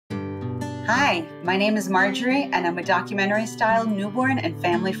Hi, my name is Marjorie, and I'm a documentary-style newborn and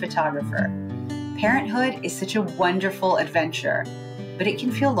family photographer. Parenthood is such a wonderful adventure, but it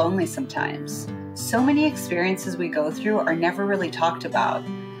can feel lonely sometimes. So many experiences we go through are never really talked about.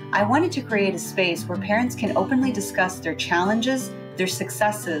 I wanted to create a space where parents can openly discuss their challenges, their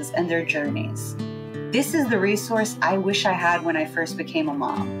successes, and their journeys. This is the resource I wish I had when I first became a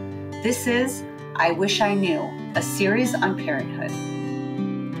mom. This is I Wish I Knew, a series on parenthood.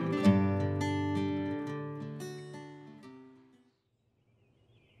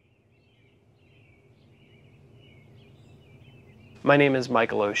 My name is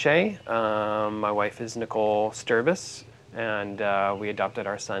Michael O'Shea. My wife is Nicole Sturbis, and we adopted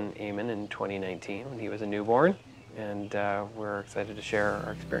our son Eamon in 2019 when he was a newborn, and we're excited to share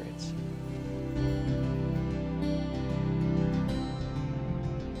our experience.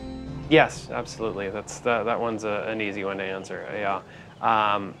 Yes, absolutely. That one's an easy one to answer. Yeah,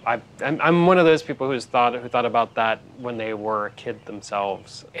 I'm one of those people who thought about that when they were a kid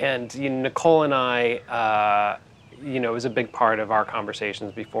themselves, and Nicole and I. It was a big part of our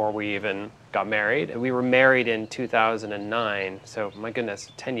conversations before we even got married. We were married in 2009, so my goodness,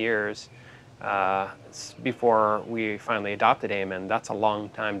 10 years before we finally adopted Eamon. That's a long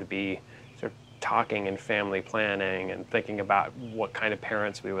time to be sort of talking and family planning and thinking about what kind of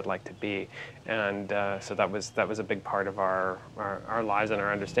parents we would like to be. And so that was a big part of our lives and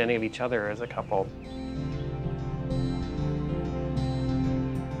our understanding of each other as a couple.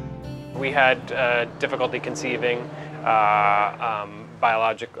 We had difficulty conceiving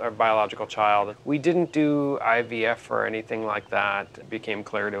biological child. We didn't do IVF or anything like that. It became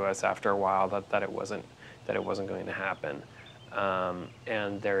clear to us after a while that it wasn't going to happen.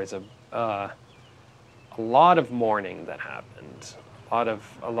 And there is a lot of mourning that happened.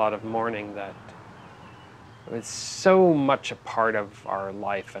 A lot of mourning that was so much a part of our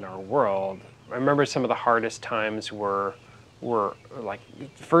life and our world. I remember some of the hardest times were like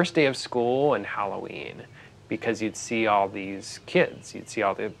first day of school and Halloween, because you'd see all these kids, you'd see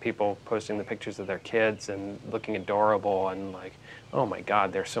all the people posting the pictures of their kids and looking adorable and like, oh my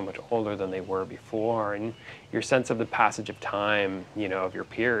God, they're so much older than they were before. And your sense of the passage of time, of your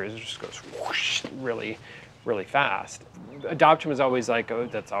peers just goes whoosh, really, really fast. Adoption was always like, oh,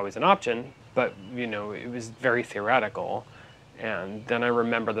 that's always an option, but it was very theoretical. And then I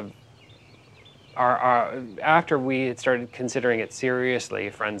remember after we had started considering it seriously,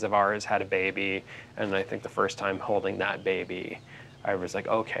 friends of ours had a baby, and I think the first time holding that baby, I was like,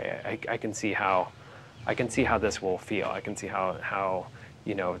 okay, I can see how this will feel. I can see how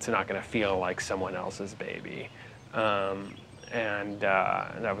it's not going to feel like someone else's baby, and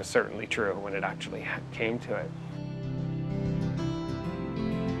that was certainly true when it actually came to it.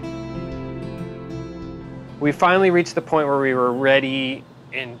 We finally reached the point where we were ready,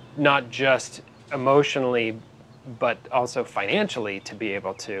 and not just emotionally, but also financially, to be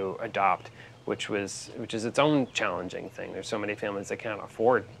able to adopt, which is its own challenging thing. There's so many families that can't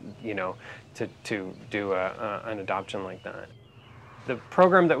afford, to do an adoption like that. The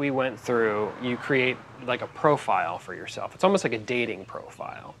program that we went through, you create like a profile for yourself. It's almost like a dating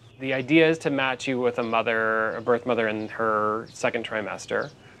profile. The idea is to match you with a birth mother in her second trimester.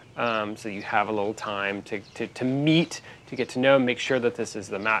 So you have a little time to meet, to get to know, make sure that this is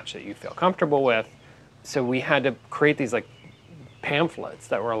the match that you feel comfortable with. So we had to create these like pamphlets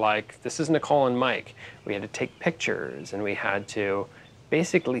that were like, this is Nicole and Mike. We had to take pictures, and we had to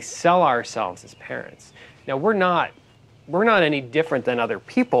basically sell ourselves as parents. Now we're not any different than other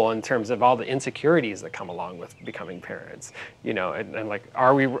people in terms of all the insecurities that come along with becoming parents, and like,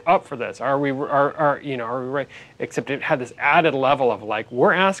 are we up for this? Are we right? Except it had this added level of like,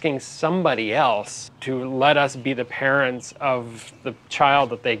 we're asking somebody else to let us be the parents of the child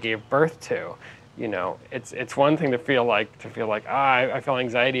that they gave birth to. It's one thing to feel like I feel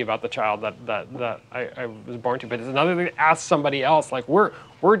anxiety about the child that I was born to, but it's another thing to ask somebody else, like,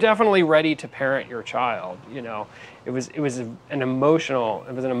 we're definitely ready to parent your child. It was an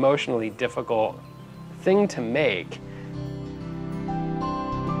emotionally difficult thing to make.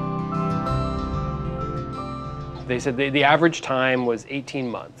 They said the average time was 18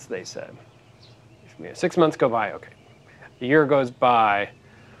 months, they said. 6 months go by, okay. A year goes by.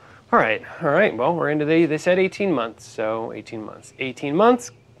 All right, well, we're into they said 18 months, so 18 months. 18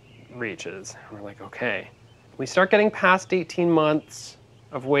 months reaches. We're like, okay. We start getting past 18 months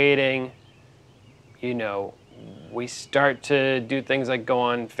of waiting, we start to do things like go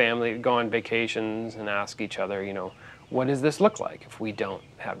on vacations and ask each other, what does this look like if we don't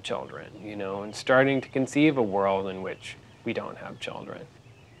have children, and starting to conceive a world in which we don't have children.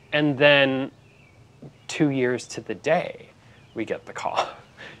 And then 2 years to the day, we get the call.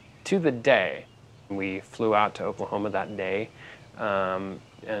 to the day. We flew out to Oklahoma that day, and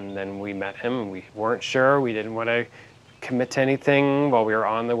then we met him, and we weren't sure. We didn't want to commit to anything while we were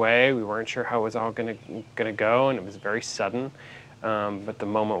on the way. We weren't sure how it was all gonna go, and it was very sudden. But the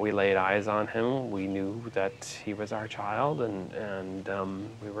moment we laid eyes on him, we knew that he was our child, and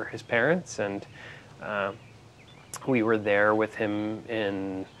we were his parents, and we were there with him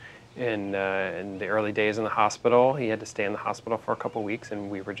in the early days in the hospital. He had to stay in the hospital for a couple weeks,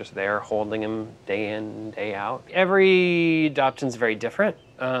 and we were just there holding him day in, day out. Every adoption is very different.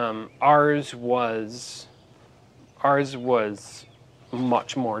 Ours was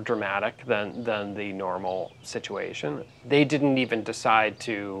much more dramatic than the normal situation. They didn't even decide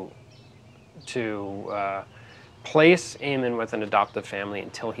to place Eamon with an adoptive family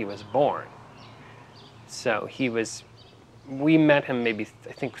until he was born. So we met him maybe,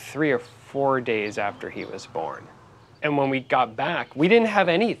 I think, 3 or 4 days after he was born. And when we got back, we didn't have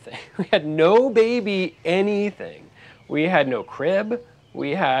anything. We had no baby anything. We had no crib.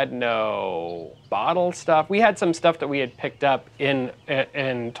 We had no bottle stuff. We had some stuff that we had picked up in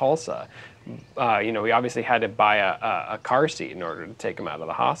Tulsa. You know, we obviously had to buy a car seat in order to take him out of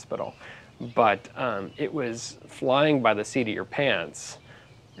the hospital. But it was flying by the seat of your pants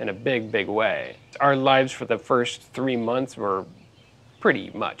in a big, big way. Our lives for the first 3 months were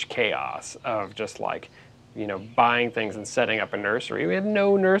pretty much chaos of just like, you know, buying things and setting up a nursery. We had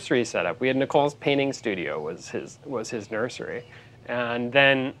no nursery set up. We had Nicole's painting studio was his nursery. And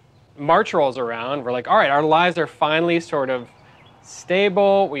then March rolls around. We're like, all right, our lives are finally sort of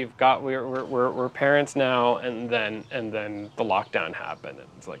stable. We're parents now. And then the lockdown happened. And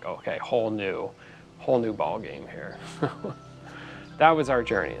it's like, okay, whole new ball game here. That was our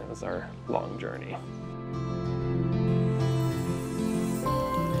journey. That was our long journey.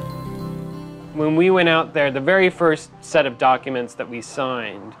 When we went out there, the very first set of documents that we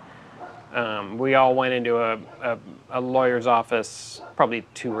signed, we all went into a lawyer's office probably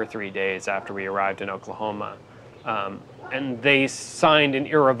 2 or 3 days after we arrived in Oklahoma, and they signed an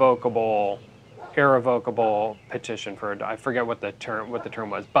irrevocable petition for, I forget what the term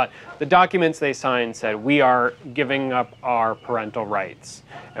was, but the documents they signed said, we are giving up our parental rights,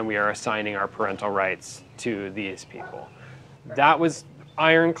 and we are assigning our parental rights to these people. That was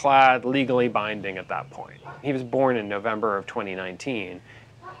ironclad, legally binding at that point. He was born in November of 2019.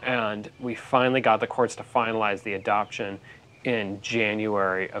 And we finally got the courts to finalize the adoption in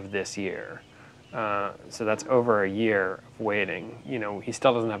January of this year. So that's over a year of waiting. You know, he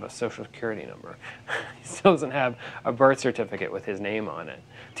still doesn't have a social security number. He still doesn't have a birth certificate with his name on it.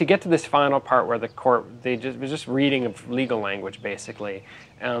 To get to this final part where the court, was just reading of legal language basically,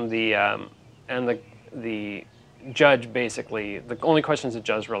 and the judge basically, the only questions the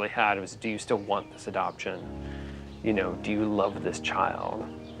judge really had was, do you still want this adoption? You know, do you love this child?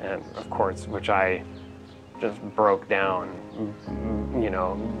 And of course, which I just broke down, you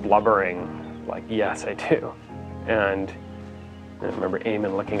know, blubbering, like, yes, I do. And I remember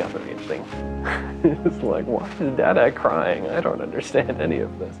Eamon looking up at me and thinking, it's like, why is Dada crying? I don't understand any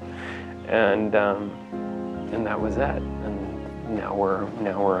of this. And that was it. And now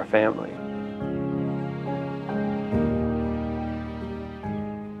we're a family.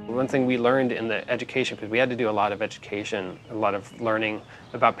 One thing we learned in the education, because we had to do a lot of education, a lot of learning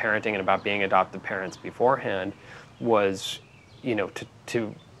about parenting and about being adoptive parents beforehand, was, you know,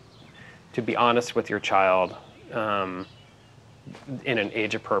 to be honest with your child in an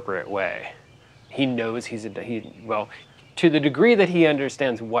age-appropriate way. He knows well, to the degree that he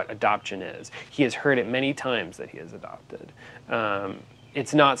understands what adoption is, he has heard it many times that he is adopted.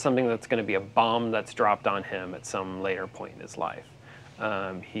 It's not something that's going to be a bomb that's dropped on him at some later point in his life.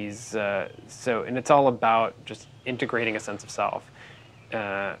 And it's all about just integrating a sense of self,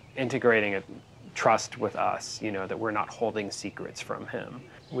 integrating a trust with us, you know, that we're not holding secrets from him.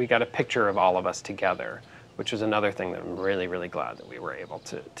 We got a picture of all of us together, which was another thing that I'm really, really glad that we were able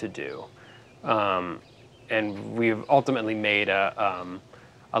to do. And we've ultimately made a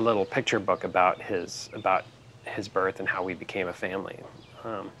little picture book about his birth and how we became a family.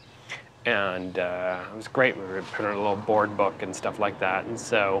 And it was great. We put in a little board book and stuff like that. And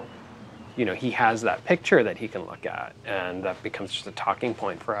so, you know, he has that picture that he can look at, and that becomes just a talking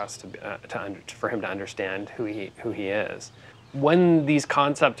point for us for him to understand who he is. When these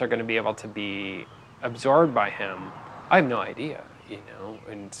concepts are going to be able to be absorbed by him, I have no idea, you know.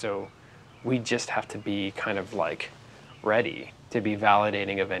 And so we just have to be kind of like ready to be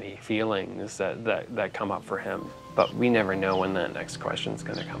validating of any feelings that come up for him. But we never know when that next question is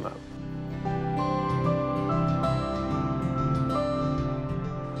going to come up.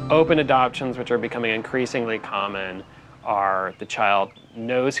 Open adoptions, which are becoming increasingly common, the child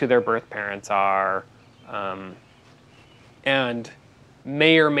knows who their birth parents are, and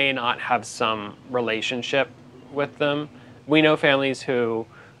may or may not have some relationship with them. We know families who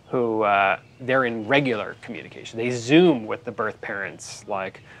they're in regular communication. They Zoom with the birth parents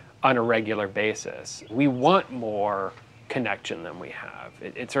like on a regular basis. We want more connection than we have.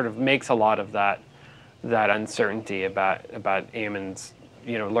 It sort of makes a lot of that uncertainty about Eamon's,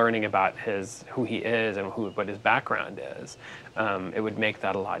 learning about who he is and what his background is. It would make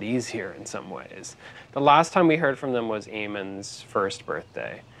that a lot easier in some ways. The last time we heard from them was Eamon's first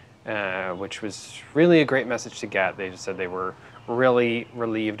birthday, which was really a great message to get. They just said they were really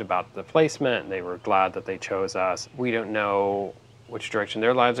relieved about the placement. They were glad that they chose us. We don't know which direction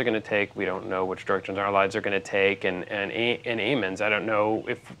their lives are going to take. We don't know which directions our lives are going to take. And Eamon's, I don't know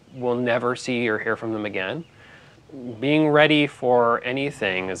if we'll never see or hear from them again. Being ready for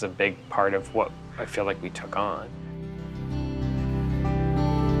anything is a big part of what I feel like we took on.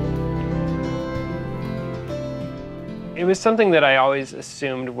 It was something that I always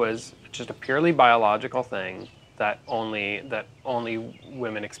assumed was just a purely biological thing that only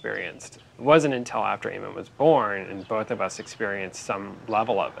women experienced. It wasn't until after Eamon was born and both of us experienced some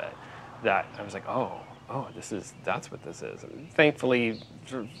level of it that I was like, oh, that's what this is. And thankfully,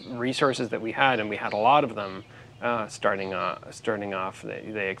 resources that we had, and we had a lot of them, starting off,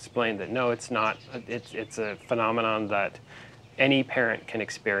 they explained that no, it's not. It's a phenomenon that any parent can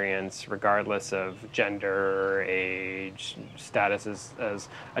experience regardless of gender, age, status as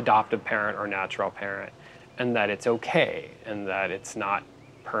adoptive parent or natural parent, and that it's okay, and that it's not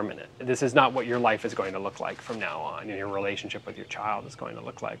permanent. This is not what your life is going to look like from now on, and your relationship with your child is going to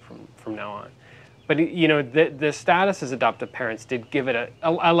look like from now on. But the status as adoptive parents did give it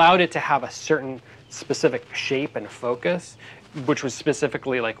allowed it to have a certain specific shape and focus, which was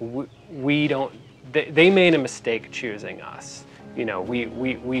specifically like they made a mistake choosing us.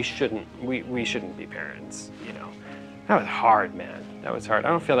 We shouldn't be parents. That was hard, man. That was hard. I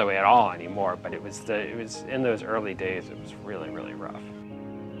don't feel that way at all anymore, but it was in those early days, it was really, really rough.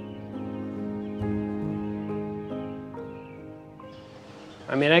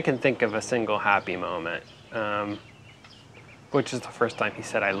 I mean, I can think of a single happy moment, which is the first time he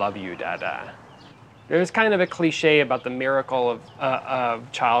said, "I love you, Dada." There's kind of a cliche about the miracle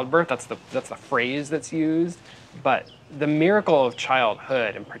of childbirth. That's the phrase that's used, but the miracle of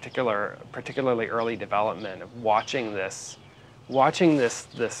childhood, in particularly early development, of watching this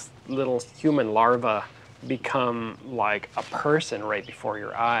little human larva become like a person right before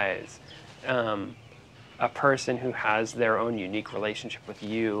your eyes, a person who has their own unique relationship with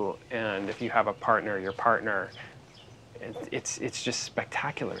you, and if you have a partner, your partner. It's just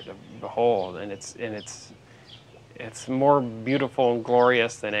spectacular to behold, and it's more beautiful and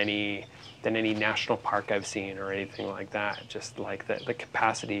glorious than any national park I've seen or anything like that. Just like the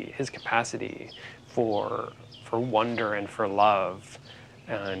capacity, his capacity for wonder and for love,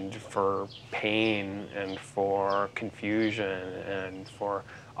 and for pain and for confusion and for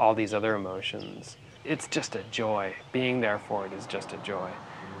all these other emotions. It's just a joy. Being there for it is just a joy.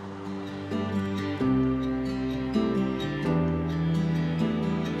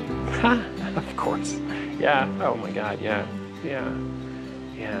 Of course. Yeah. Oh my God. Yeah.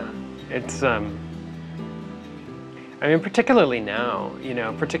 It's I mean, particularly now,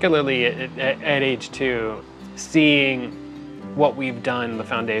 particularly at age 2, seeing what we've done, the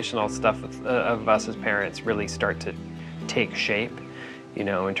foundational stuff of us as parents really start to take shape,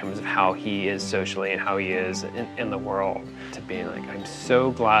 in terms of how he is socially and how he is in the world. To be like, I'm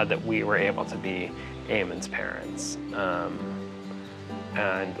so glad that we were able to be Eamon's parents.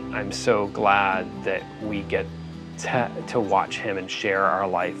 And I'm so glad that we get to watch him and share our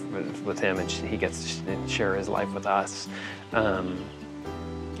life with him, and he gets to share his life with us.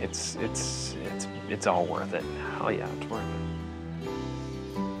 It's all worth it. Hell yeah, it's worth it.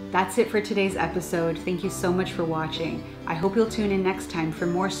 That's it for today's episode. Thank you so much for watching. I hope you'll tune in next time for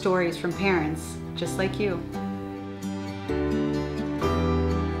more stories from parents just like you.